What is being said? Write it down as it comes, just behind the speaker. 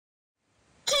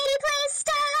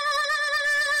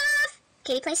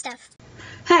Katie Plays Stuff.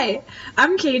 Hey,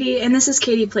 I'm Katie, and this is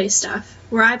Katie Plays Stuff,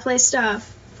 where I play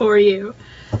stuff for you.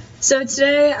 So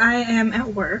today I am at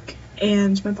work,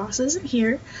 and my boss isn't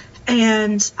here,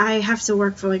 and I have to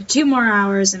work for like 2 more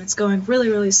hours, and it's going really,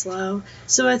 really slow.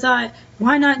 So I thought,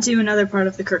 why not do another part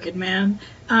of the Crooked Man?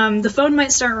 The phone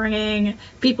might start ringing,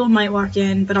 people might walk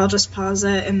in, but I'll just pause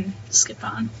it and skip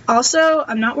on. Also,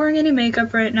 I'm not wearing any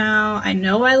makeup right now. I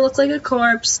know I look like a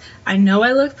corpse. I know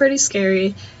I look pretty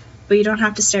scary. But you don't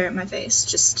have to stare at my face,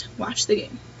 just watch the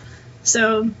game.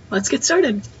 So, let's get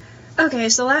started. Okay,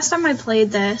 so last time I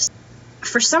played this,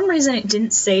 for some reason it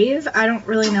didn't save. I don't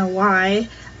really know why.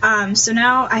 So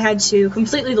now I had to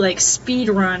completely speed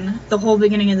run the whole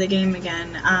beginning of the game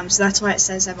again. So that's why it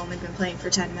says I've only been playing for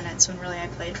 10 minutes when really I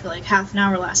played for like half an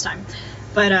hour last time.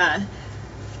 But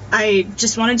I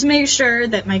just wanted to make sure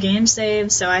that my game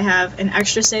saved, so I have an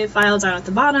extra save file down at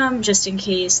the bottom, just in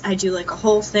case I do like a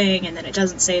whole thing and then it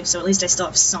doesn't save, so at least I still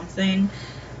have something.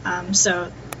 So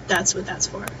that's what that's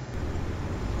for.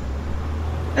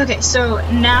 Okay, so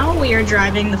now we are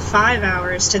driving the 5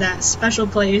 hours to that special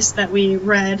place that we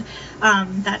read,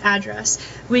 that address.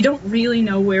 We don't really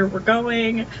know where we're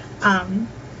going,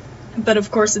 but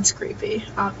of course it's creepy,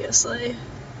 obviously.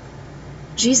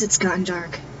 Jeez, it's gotten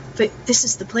dark. But this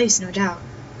is the place, no doubt.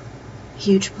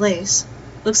 Huge place.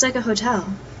 Looks like a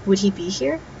hotel. Would he be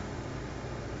here?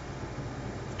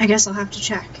 I guess I'll have to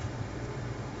check.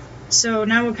 So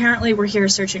now apparently we're here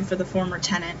searching for the former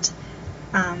tenant.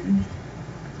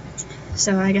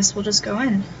 So I guess we'll just go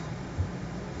in.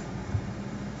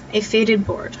 A faded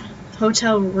board.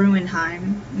 Hotel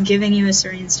Ruinheim. Giving you a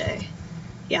serene stay.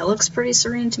 Yeah, looks pretty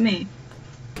serene to me.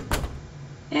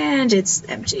 And it's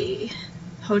empty.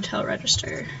 Hotel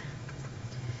register.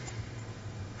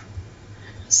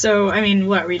 So, I mean,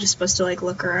 what, are we just supposed to,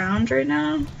 look around right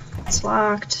now? It's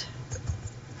locked.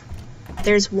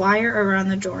 There's wire around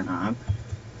the doorknob.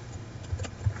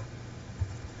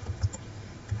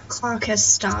 Clock has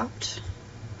stopped.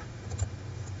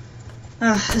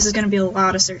 Ugh, this is gonna be a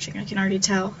lot of searching, I can already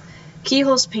tell.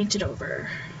 Keyhole's painted over.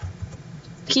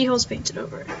 Keyhole's painted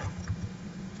over.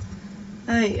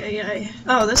 Ay, ay, ay.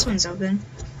 Oh, this one's open.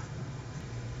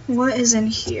 What is in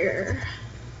here?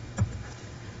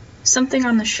 Something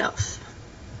on the shelf.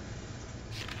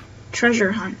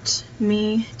 Treasure hunt.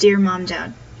 Me, dear mom,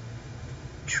 dad.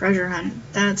 Treasure hunt.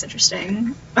 That's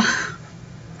interesting.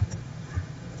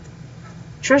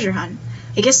 Treasure hunt.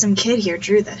 I guess some kid here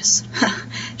drew this.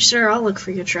 Sure, I'll look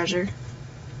for your treasure.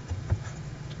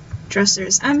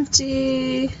 Dresser's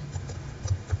empty.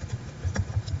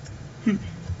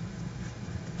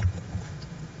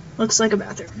 Looks like a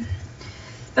bathroom.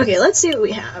 Okay, let's see what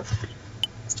we have.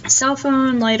 Cell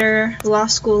phone, lighter, law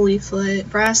school leaflet,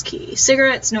 brass key,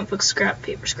 cigarettes, notebook scrap,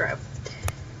 paper scrap.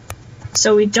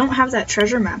 So we don't have that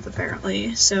treasure map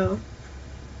apparently, so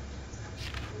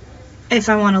if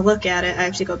I want to look at it, I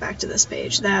have to go back to this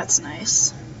page. That's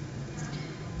nice.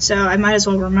 So I might as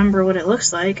well remember what it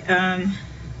looks like.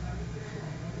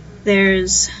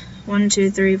 There's 1,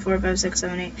 2, 3, 4, 5, 6,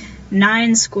 7, 8,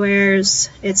 9 squares.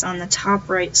 It's on the top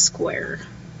right square.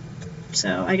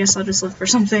 So I guess I'll just look for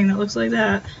something that looks like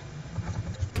that.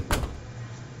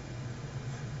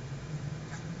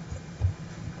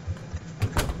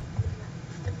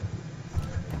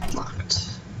 Locked.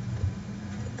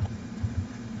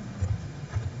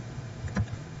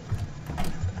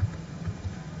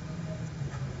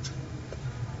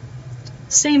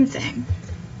 Same thing.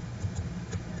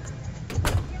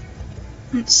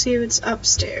 Let's see what's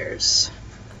upstairs.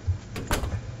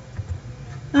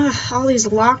 Ugh, all these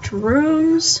locked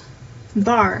rooms.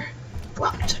 Bar.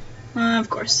 Locked. Of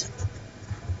course.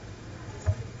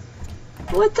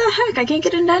 What the heck? I can't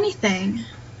get into anything.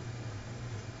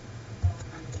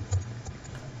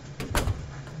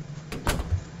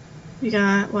 We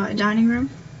got, what, a dining room?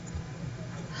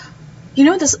 You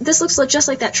know, this looks just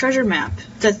like that treasure map.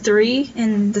 The 3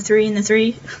 and the 3 and the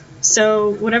 3.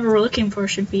 So whatever we're looking for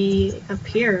should be up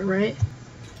here, right?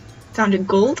 Found a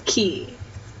gold key.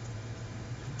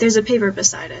 There's a paper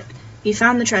beside it. You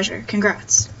found the treasure.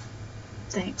 Congrats.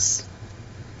 Thanks.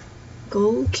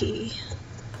 Gold key.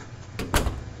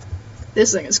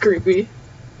 This thing is creepy.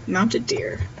 Mounted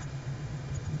deer.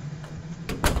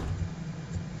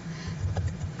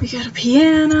 We got a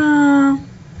piano.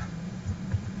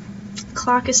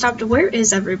 Clock is stopped. Where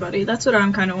is everybody? That's what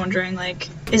I'm kind of wondering.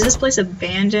 Is this place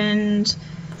abandoned?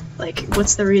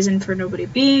 What's the reason for nobody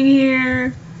being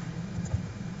here?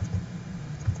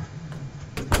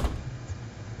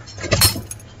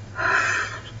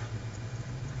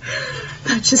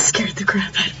 That just scared the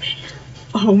crap out of me.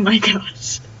 Oh my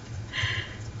gosh.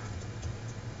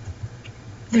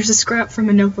 There's a scrap from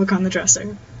a notebook on the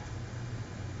dresser.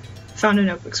 Found a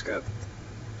notebook scrap.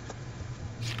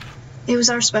 It was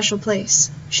our special place.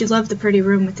 She loved the pretty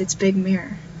room with its big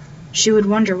mirror. She would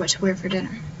wonder what to wear for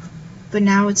dinner. But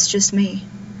now it's just me.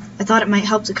 I thought it might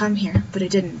help to come here, but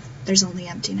it didn't. There's only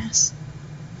emptiness.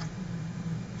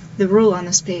 The rule on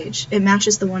this page, it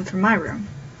matches the one from my room.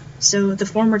 So the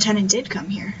former tenant did come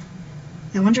here.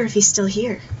 I wonder if he's still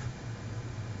here.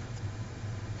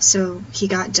 So he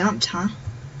got dumped, huh?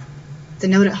 The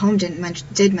note at home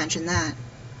did mention that.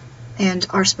 And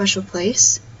our special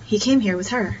place? He came here with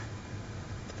her.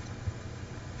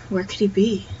 Where could he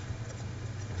be?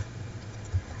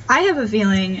 I have a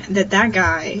feeling that that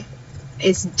guy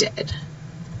is dead.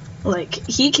 Like,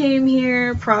 he came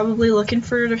here probably looking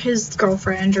for his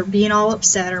girlfriend or being all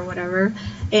upset or whatever,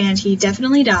 and he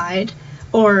definitely died,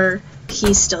 or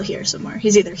he's still here somewhere.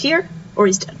 He's either here or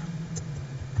he's dead.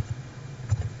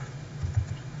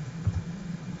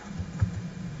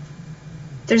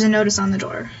 There's a notice on the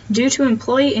door. Due to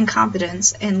employee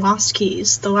incompetence and lost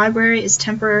keys, the library is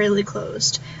temporarily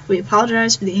closed. We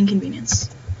apologize for the inconvenience.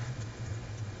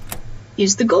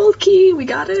 Use the gold key, we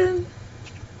got it.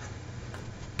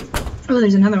 Oh,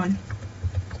 there's another one.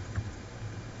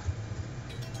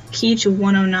 Key to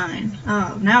 109.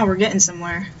 Oh, now we're getting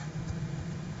somewhere.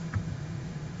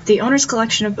 The owner's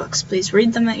collection of books. Please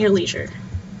read them at your leisure.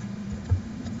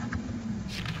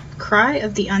 Cry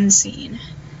of the unseen.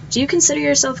 Do you consider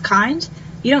yourself kind?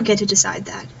 You don't get to decide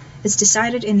that. It's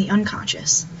decided in the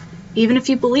unconscious. Even if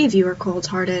you believe you are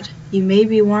cold-hearted, you may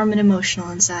be warm and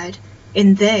emotional inside,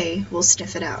 and they will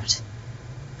sniff it out.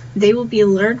 They will be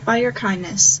allured by your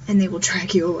kindness, and they will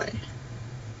drag you away.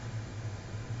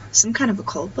 Some kind of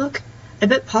occult book? I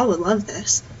bet Paul would love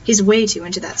this. He's way too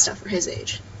into that stuff for his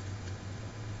age.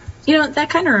 You know, that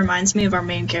kind of reminds me of our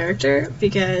main character,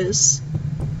 because...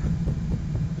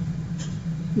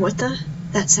 What the?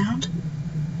 That sound?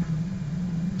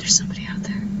 There's somebody out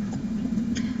there.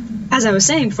 As I was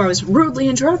saying before I was rudely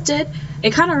interrupted,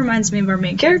 it kind of reminds me of our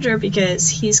main character because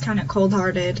he's kind of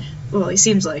cold-hearted. Well, he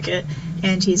seems like it,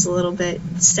 and he's a little bit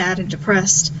sad and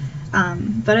depressed.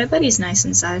 But I bet he's nice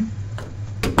inside.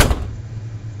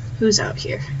 Who's out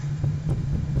here?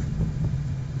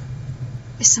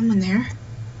 Is someone there?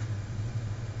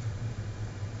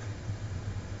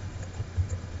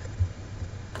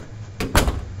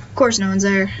 Of course no one's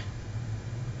there.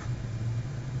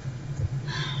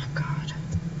 Oh, God.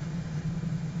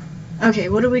 Okay,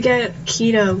 what do we get?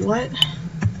 Key to what?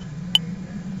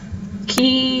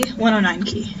 Key, 109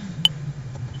 key.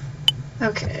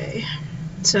 Okay,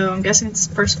 so I'm guessing it's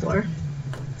first floor.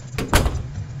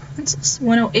 It's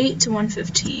 108 to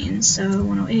 115, so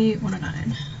 108,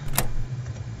 109.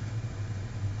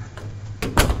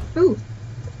 Ooh!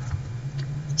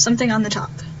 Something on the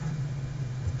top.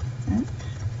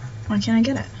 Why can't I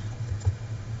get it?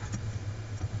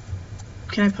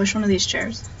 Can I push one of these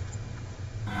chairs?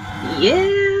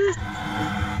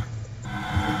 Yeah!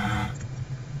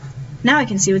 Now I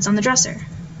can see what's on the dresser.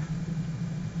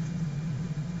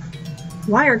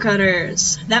 Wire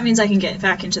cutters! That means I can get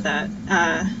back into that,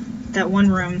 that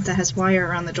one room that has wire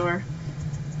around the door.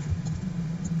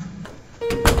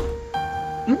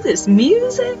 Ooh, this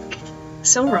music!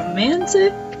 So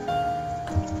romantic!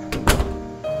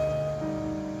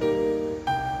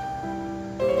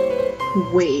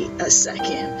 Wait a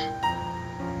second.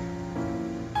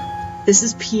 This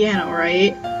is piano,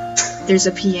 right? There's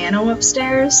a piano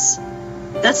upstairs?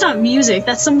 That's not music,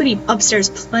 that's somebody upstairs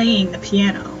playing the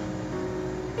piano.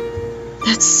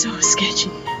 That's so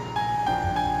sketchy.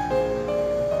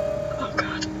 Oh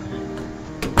God.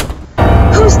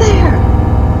 Who's there?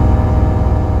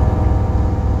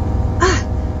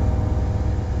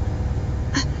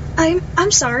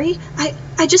 I'm sorry.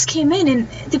 I just came in and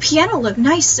the piano looked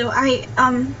nice, so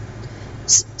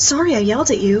sorry I yelled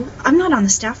at you. I'm not on the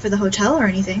staff for the hotel or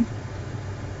anything.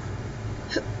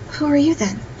 Who are you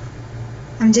then?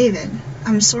 I'm David.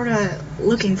 I'm sorta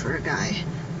looking for a guy.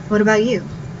 What about you?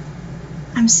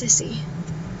 I'm Sissy.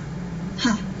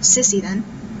 Huh, Sissy then.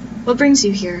 What brings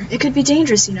you here? It could be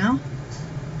dangerous, you know?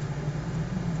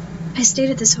 I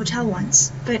stayed at this hotel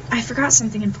once, but I forgot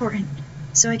something important,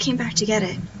 so I came back to get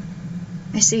it.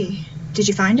 I see. Did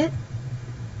you find it?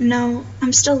 No,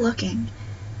 I'm still looking.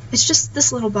 It's just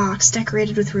this little box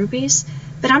decorated with rubies,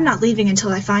 but I'm not leaving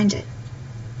until I find it.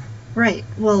 Right,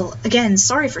 well, again,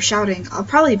 sorry for shouting. I'll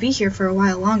probably be here for a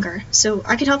while longer, so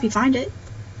I could help you find it.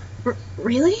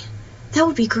 Really? That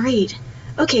would be great.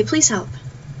 Okay, please help.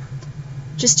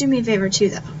 Just do me a favor too,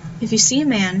 though. If you see a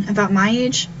man about my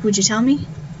age, would you tell me?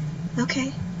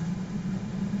 Okay.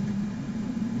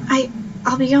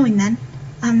 I'll be going then.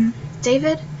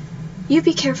 David? You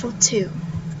be careful too.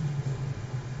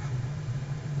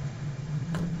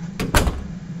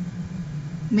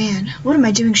 Man, what am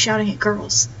I doing shouting at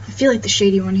girls? I feel like the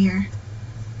shady one here.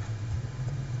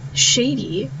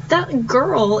 Shady? That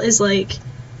girl is like...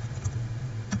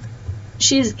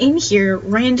 She is in here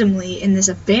randomly in this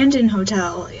abandoned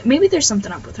hotel. Maybe there's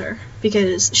something up with her.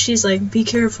 Because she's like, be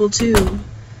careful too.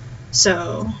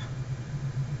 So...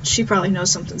 she probably knows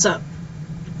something's up.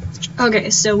 Okay,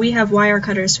 so we have wire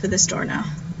cutters for this door now.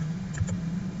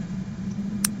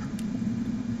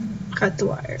 Cut the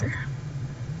wire.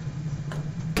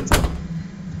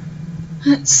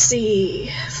 Let's see.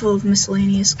 Full of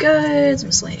miscellaneous goods,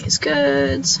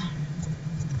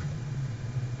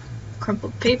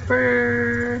 crumpled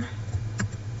paper,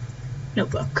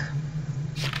 notebook.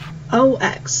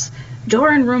 OX.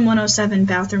 Door in room 107,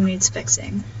 bathroom needs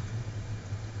fixing.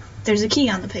 There's a key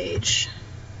on the page.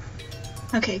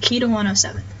 Okay, key to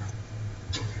 107.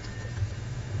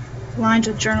 Lined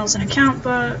with journals and account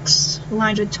books.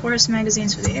 Lined with tourist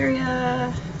magazines for the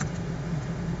area.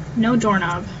 No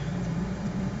doorknob.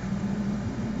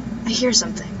 I hear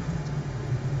something.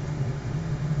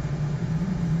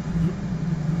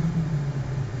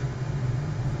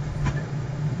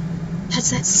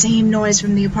 That's that same noise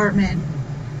from the apartment.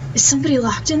 Is somebody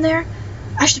locked in there?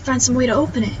 I should find some way to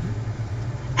open it.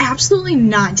 Absolutely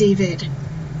not, David.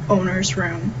 Owner's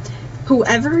room.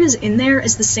 Whoever is in there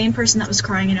is the same person that was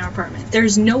crying in our apartment.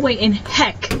 There's no way in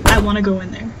heck I want to go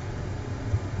in there.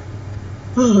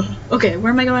 Ugh. Okay,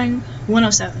 where am I going?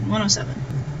 107. 107.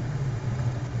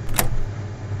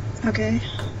 Okay.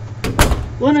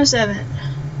 107.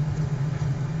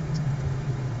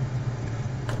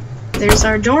 There's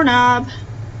our doorknob.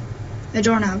 The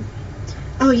doorknob.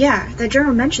 Oh yeah, that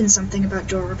journal mentioned something about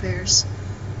door repairs.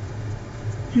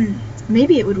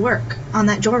 Maybe it would work on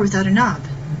that door without a knob.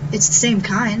 It's the same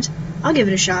kind. I'll give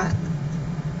it a shot.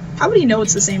 How would he know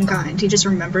it's the same kind? He just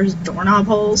remembers doorknob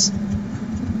holes.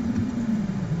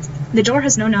 The door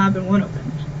has no knob and won't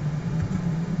open.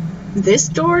 This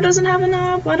door doesn't have a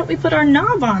knob? Why don't we put our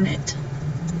knob on it?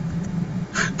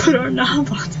 Put our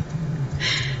knob on it.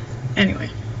 Anyway.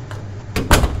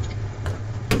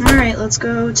 Alright, let's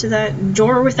go to that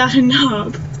door without a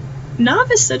knob.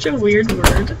 Knob is such a weird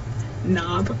word.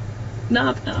 Knob.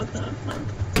 Knob.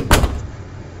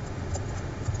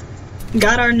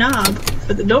 Got our knob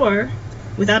for the door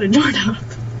without a doorknob.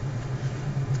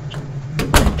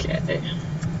 Okay.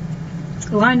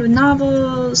 Lined with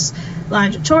novels,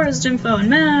 lined with tourist info and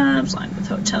maps, lined with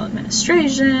hotel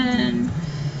administration.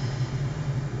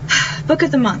 Book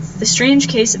of the month, The Strange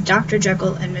Case of Dr.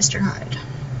 Jekyll and Mr. Hyde.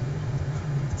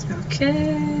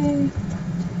 Okay.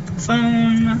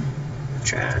 Phone.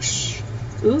 Trash.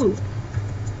 Ooh.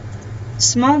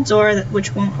 Small door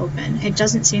which won't open. It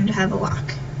doesn't seem to have a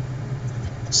lock.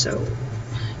 So,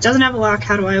 it doesn't have a lock.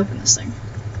 How do I open this thing?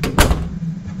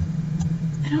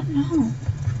 I don't know.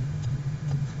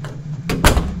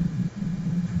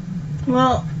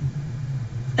 Well,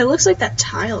 it looks like that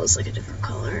tile is like a different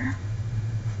color.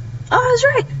 Oh, I was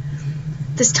right!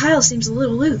 This tile seems a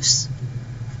little loose.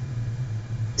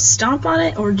 Stomp on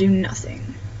it or do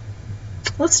nothing?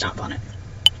 Let's stomp on it.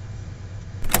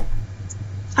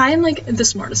 I am like the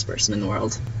smartest person in the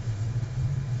world.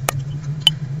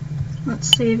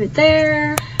 Let's save it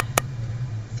there.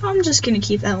 I'm just gonna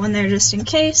keep that one there just in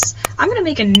case. I'm gonna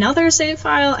make another save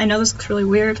file. I know this looks really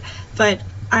weird, but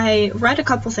I read a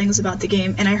couple things about the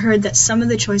game and I heard that some of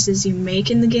the choices you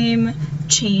make in the game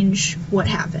change what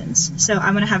happens. So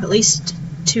I'm gonna have at least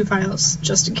 2 files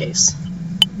just in case.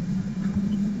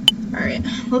 Alright,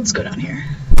 let's go down here.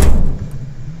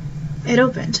 It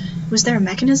opened. Was there a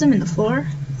mechanism in the floor?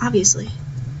 Obviously.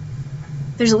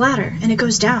 There's a ladder, and it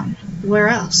goes down. Where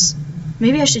else?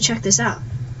 Maybe I should check this out.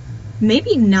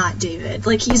 Maybe not, David.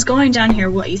 Like, he's going down here.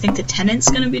 What, you think the tenant's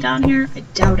gonna be down here? I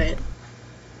doubt it.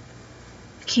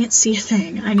 I can't see a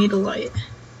thing. I need a light.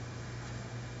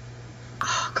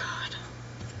 Oh, God.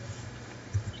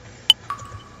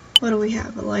 What do we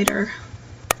have? A lighter.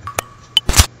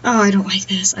 Oh, I don't like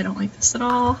this. I don't like this at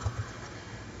all.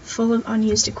 Full of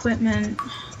unused equipment,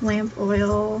 lamp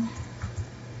oil,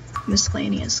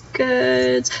 miscellaneous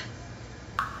goods.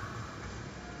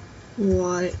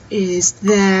 What is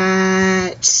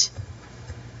that?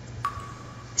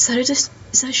 Is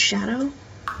that a shadow?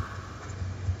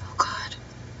 Oh God.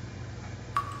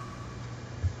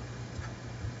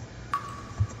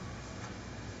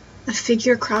 A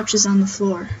figure crouches on the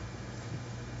floor.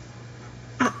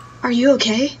 Are you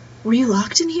okay? Were you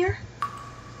locked in here?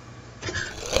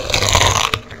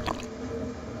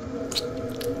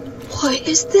 What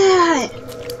is that?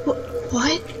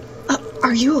 What?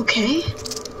 Are you okay?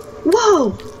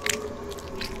 Whoa!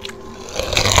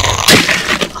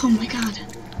 Oh my god.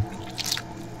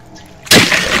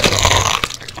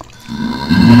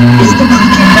 Is the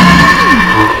pocket?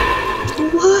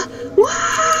 What?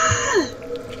 What?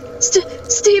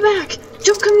 Stay back!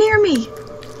 Don't come near me!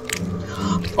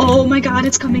 Oh my god,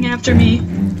 it's coming after me.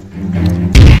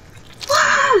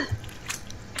 What?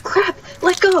 Crap!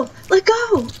 Let go! Let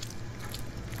go!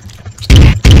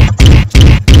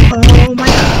 Oh my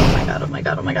god, oh my god, oh my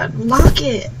god, oh my god. Lock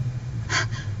it!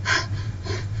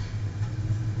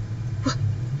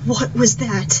 What was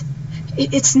that?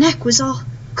 Its neck was all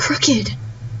crooked. It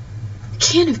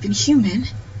can't have been human.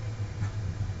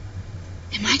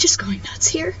 Am I just going nuts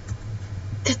here?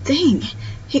 That thing,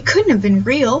 it couldn't have been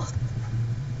real.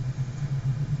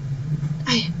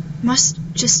 I must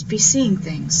just be seeing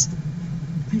things.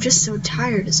 I'm just so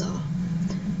tired is all.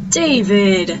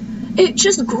 David, it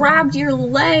just grabbed your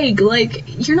leg.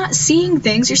 Like, you're not seeing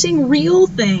things, you're seeing real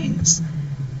things.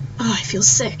 Oh, I feel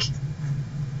sick.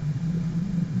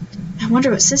 I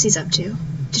wonder what Sissy's up to.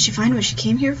 Did she find what she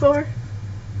came here for?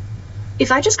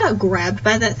 If I just got grabbed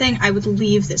by that thing, I would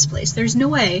leave this place. There's no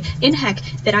way in heck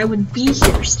that I would be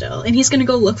here still. And he's gonna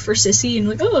go look for Sissy and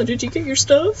like, oh, did you get your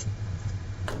stuff?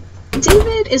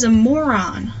 David is a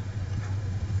moron.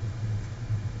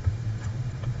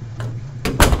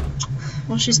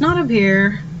 Well, she's not up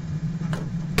here.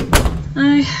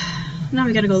 Now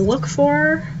we gotta go look for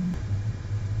her.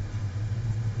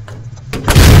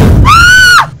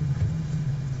 Ah!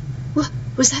 What?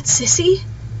 Was that Sissy?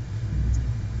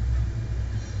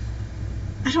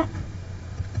 I don't...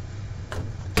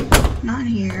 Not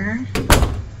here.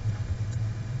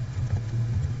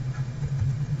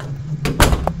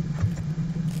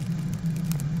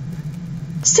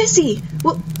 Sissy!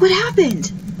 What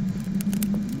happened?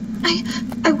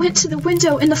 I went to the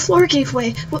window and the floor gave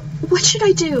way. What should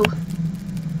I do?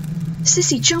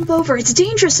 Sissy, jump over. It's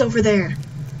dangerous over there.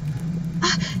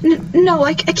 No,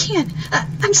 I can't.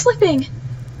 I'm slipping.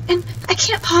 And I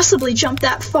can't possibly jump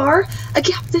that far. A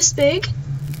gap this big.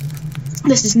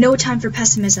 This is no time for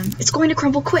pessimism. It's going to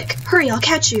crumble quick. Hurry, I'll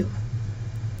catch you.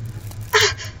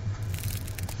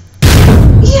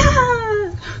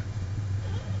 Yeah!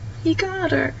 He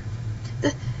got her.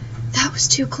 That was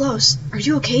too close. Are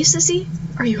you okay, Sissy?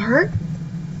 Are you hurt?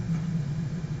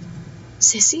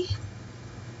 Sissy?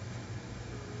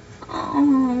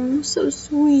 Oh, so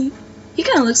sweet. He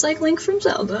kind of looks like Link from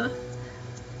Zelda.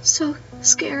 So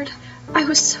scared. I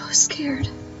was so scared.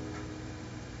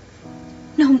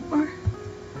 No more.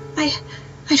 I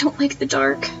don't like the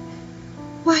dark.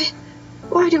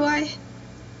 Why do I...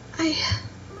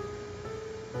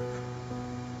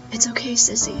 It's okay,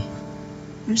 Sissy.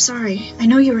 I'm sorry. I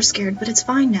know you were scared, but it's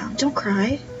fine now. Don't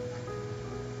cry.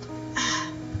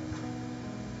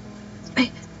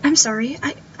 I'm sorry.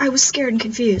 I was scared and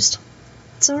confused.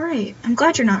 It's alright. I'm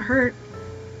glad you're not hurt.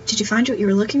 Did you find what you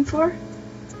were looking for?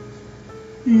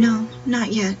 No,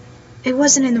 not yet. It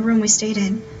wasn't in the room we stayed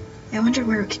in. I wonder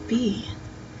where it could be.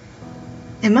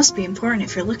 It must be important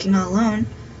if you're looking all alone.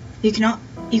 You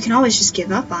can always just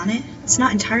give up on it. It's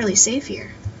not entirely safe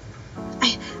here.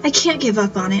 I can't give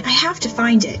up on it. I have to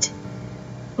find it.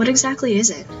 What exactly is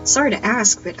it? Sorry to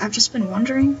ask, but I've just been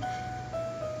wondering.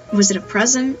 Was it a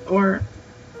present, or...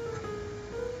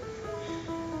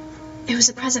 It was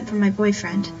a present from my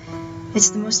boyfriend. It's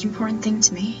the most important thing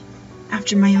to me,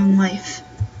 after my own life.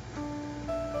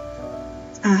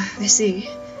 I see.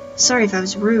 Sorry if I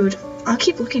was rude. I'll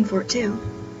keep looking for it, too.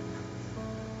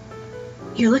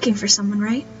 You're looking for someone,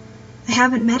 right? I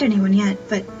haven't met anyone yet,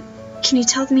 but can you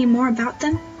tell me more about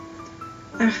them?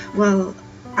 Well,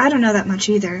 I don't know that much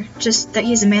either. Just that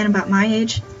he's a man about my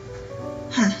age.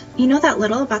 Huh. You know that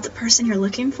little about the person you're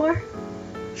looking for?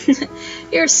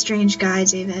 You're a strange guy,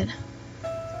 David.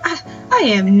 I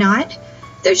am not.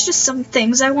 There's just some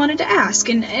things I wanted to ask,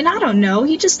 and I don't know.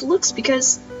 He just looks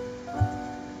because...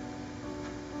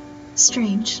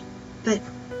 Strange, but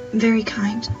very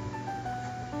kind.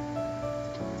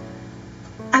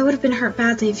 I would have been hurt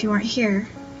badly if you weren't here.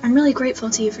 I'm really grateful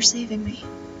to you for saving me.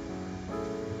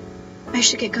 I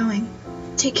should get going.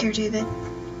 Take care, David.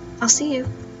 I'll see you.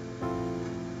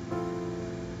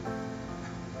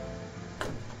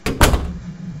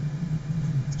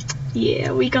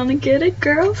 Yeah, we gonna get a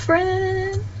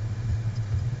girlfriend.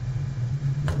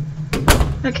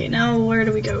 Okay, now where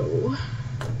do we go?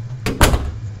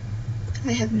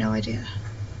 I have no idea.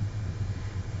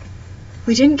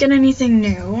 We didn't get anything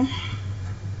new.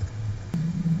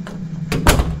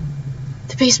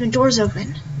 The basement door's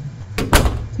open.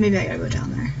 Maybe I gotta go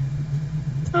down there.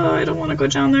 Oh, I don't want to go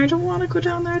down there. I don't want to go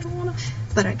down there. I don't want to.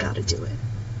 But I gotta do it.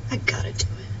 I gotta do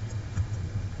it.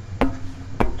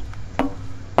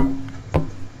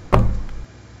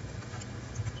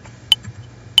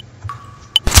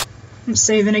 I'm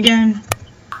saving again.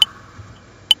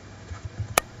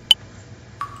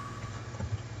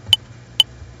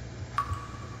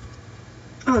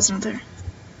 Oh, it's not there.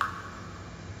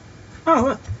 Oh,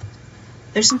 look.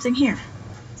 There's something here.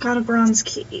 Got a bronze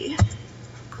key.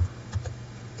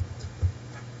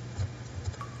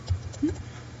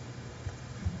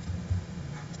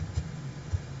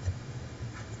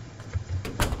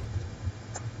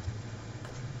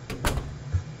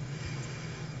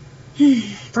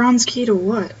 Bronze key to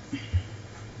what?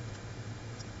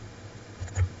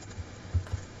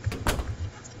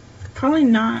 Probably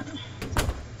not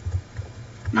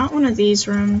one of these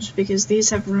rooms, because these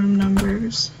have room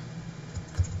numbers.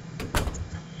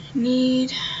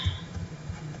 Need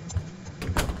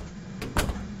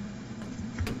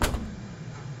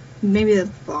maybe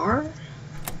the bar?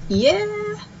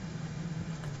 Yeah!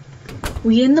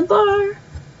 We in the bar!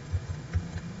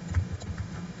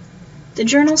 The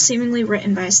journal seemingly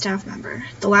written by a staff member.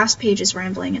 The last page is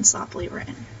rambling and sloppily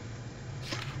written.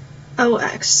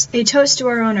 OX, a toast to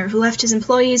our owner who left his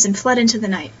employees and fled into the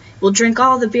night. We'll drink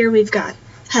all the beer we've got.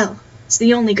 Hell, it's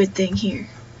the only good thing here.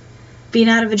 Being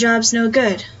out of a job's no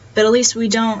good, but at least we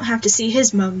don't have to see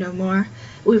his mug no more.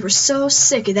 We were so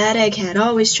sick of that egghead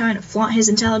always trying to flaunt his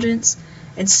intelligence,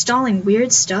 installing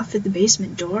weird stuff at the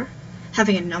basement door,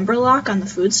 having a number lock on the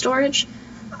food storage.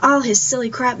 All his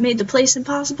silly crap made the place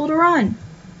impossible to run.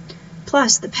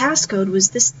 Plus, the passcode was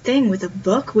this thing with a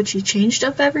book which he changed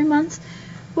up every month.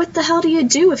 What the hell do you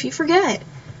do if you forget?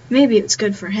 Maybe it's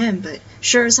good for him, but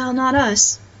sure as hell not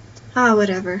us. Ah,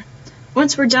 whatever.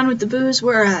 Once we're done with the booze,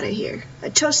 we're out of here.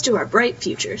 A toast to our bright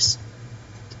futures.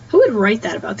 Who would write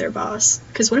that about their boss?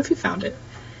 Because what if you found it?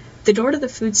 The door to the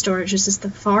food storage is just the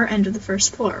far end of the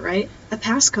first floor, right? A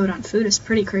passcode on food is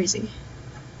pretty crazy.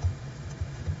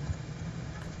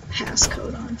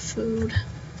 Passcode on food.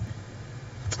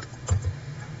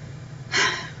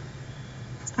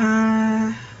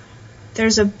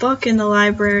 There's a book in the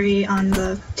library on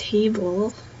the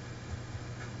table.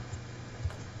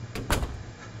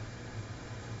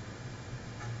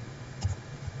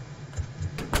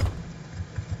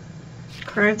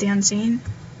 Cry of the Unseen.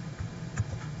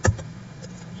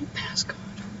 Passcode.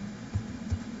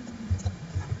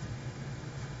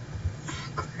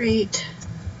 Oh, great.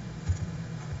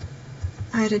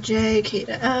 I to J, K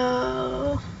to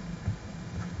L.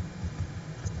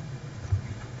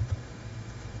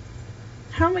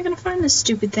 How am I gonna find this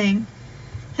stupid thing?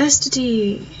 S to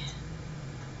T.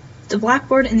 The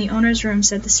blackboard in the owner's room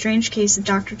said the strange case of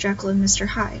Dr. Jekyll and Mr.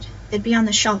 Hyde. It'd be on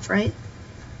the shelf, right?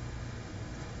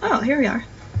 Oh, here we are.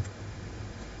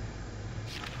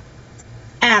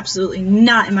 Absolutely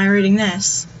not am I reading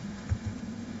this.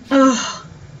 Ugh.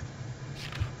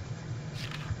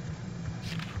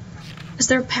 Is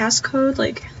there a passcode,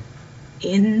 like,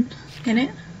 in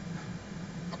it?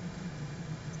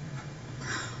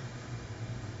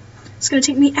 It's gonna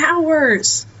take me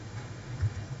hours!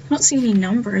 I don't see any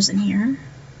numbers in here.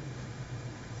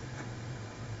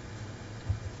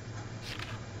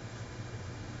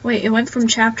 Wait, it went from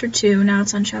chapter 2, now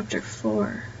it's on chapter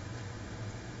 4.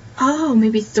 Oh,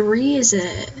 maybe 3 is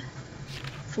it?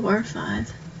 4 or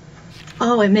 5.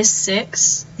 Oh, I missed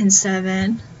 6 and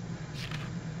 7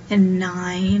 and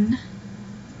 9.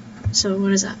 So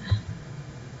what is that?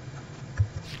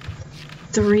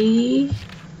 3,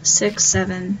 6,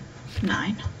 7,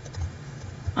 9.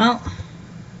 Well,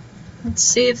 let's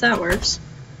see if that works.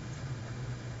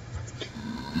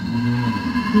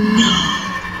 No!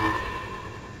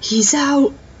 He's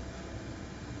out!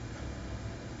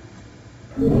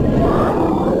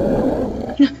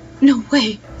 No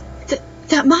way!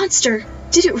 That monster!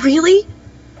 Did it really?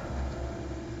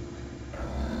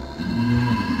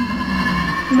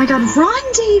 Oh my god, run,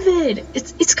 David!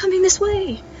 It's coming this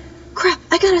way! Crap,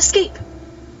 I gotta escape!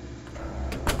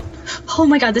 Oh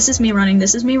my god, this is me running,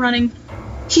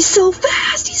 He's so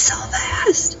fast! He's so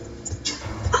fast!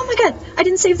 Oh my god, I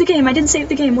didn't save the game,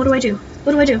 What do I do?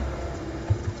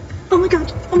 Oh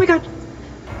my god!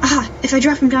 Ah, if I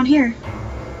drop him down here.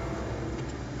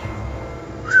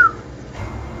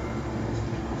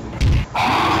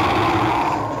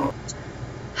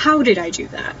 How did I do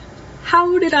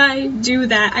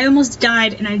that? I almost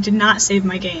died and I did not save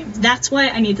my game. That's why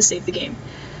I need to save the game.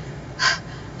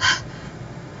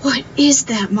 What is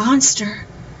that monster?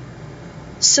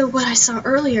 So what I saw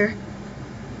earlier...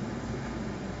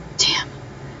 Damn,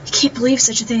 I can't believe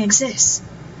such a thing exists.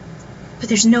 But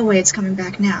there's no way it's coming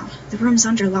back now. The room's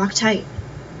under lock tight.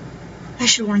 I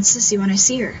should warn Sissy when I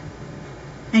see her.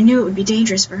 I knew it would be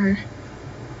dangerous for her.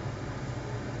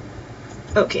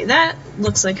 Okay, that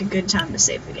looks like a good time to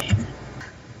save the game.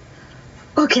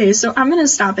 Okay, so I'm gonna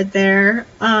stop it there.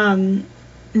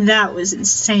 That was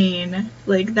insane.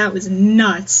 Like, that was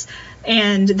nuts.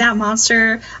 And that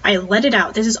monster, I let it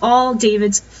out. This is all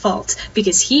David's fault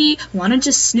because he wanted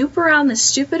to snoop around this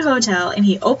stupid hotel and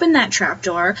he opened that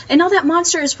trapdoor and now that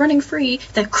monster is running free.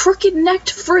 That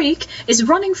crooked-necked freak is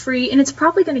running free and it's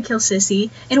probably gonna kill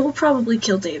Sissy and it will probably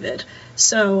kill David.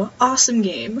 So, awesome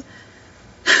game.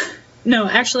 No,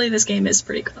 actually, this game is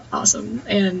pretty awesome,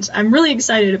 and I'm really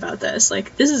excited about this.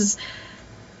 Like, this is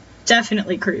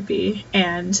definitely creepy,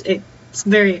 and it's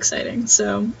very exciting,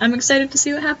 so I'm excited to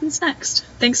see what happens next.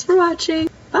 Thanks for watching!